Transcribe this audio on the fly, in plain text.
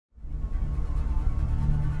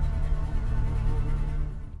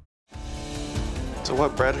So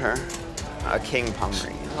what bred her? A King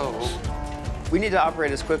Pomeranian. Oh. We need to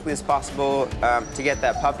operate as quickly as possible to get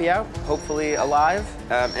that puppy out, hopefully alive,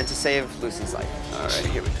 and to save Lucy's life. All right,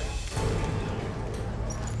 here we go.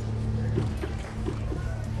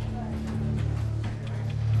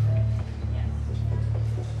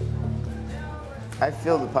 I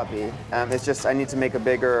feel the puppy. It's just I need to make a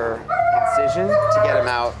bigger incision to get him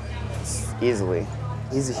out easily.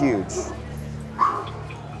 He's huge.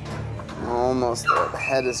 Almost there. The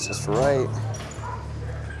head is just right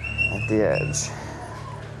at the edge.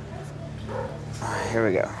 Here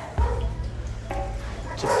we go.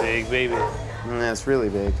 It's a big baby. Yeah, it's really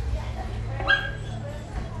big.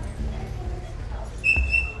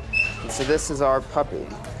 And so this is our puppy.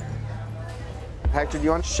 Hector, do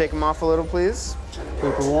you want to shake him off a little, please?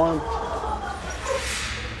 Keep him warm.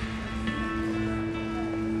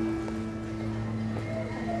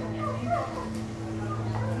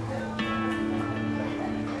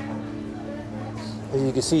 As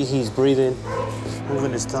you can see, he's breathing,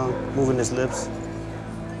 moving his tongue, moving his lips.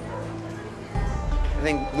 I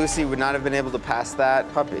think Lucy would not have been able to pass that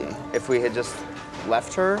puppy if we had just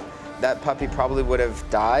left her. That puppy probably would have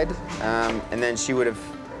died, and then she would have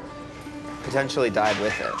potentially died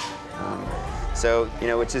with it. So, you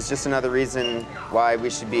know, which is just another reason why we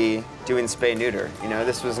should be doing spay-neuter. You know,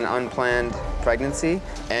 this was an unplanned pregnancy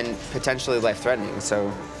and potentially life-threatening.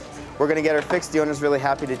 So we're gonna get her fixed. The owner's really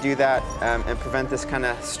happy to do that and prevent this kind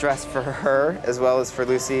of stress for her as well as for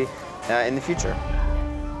Lucy in the future.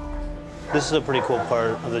 This is a pretty cool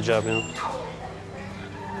part of the job, you know.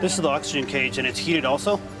 This is the oxygen cage, and it's heated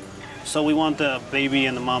also. So we want the baby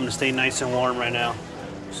and the mom to stay nice and warm right now.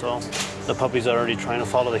 So the puppy's already trying to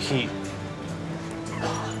follow the heat.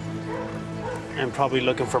 And probably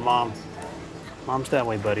looking for mom. Mom's that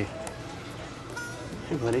way, buddy.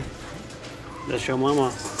 Hey, buddy. That's your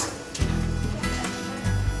mama.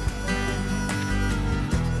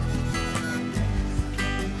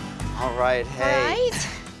 All right, hey. Right?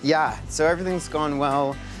 Yeah, so everything's gone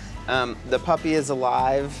well. The puppy is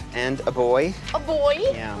alive and a boy. A boy?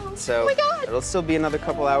 Yeah, so oh my God. it'll still be another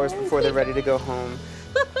couple hours before they're ready to go home.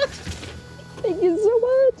 Thank you so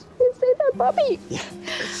much. You saved that puppy. Yeah,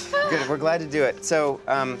 good, we're glad to do it. So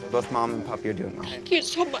both mom and puppy are doing well. Thank you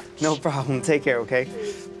so much. No problem, take care, okay?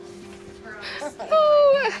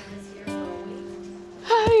 Oh,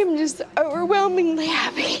 I am just overwhelmingly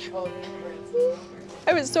happy.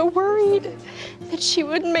 I was so worried that she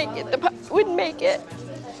wouldn't make it, the puppy wouldn't make it.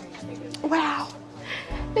 Wow,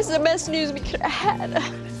 this is the best news we could have had.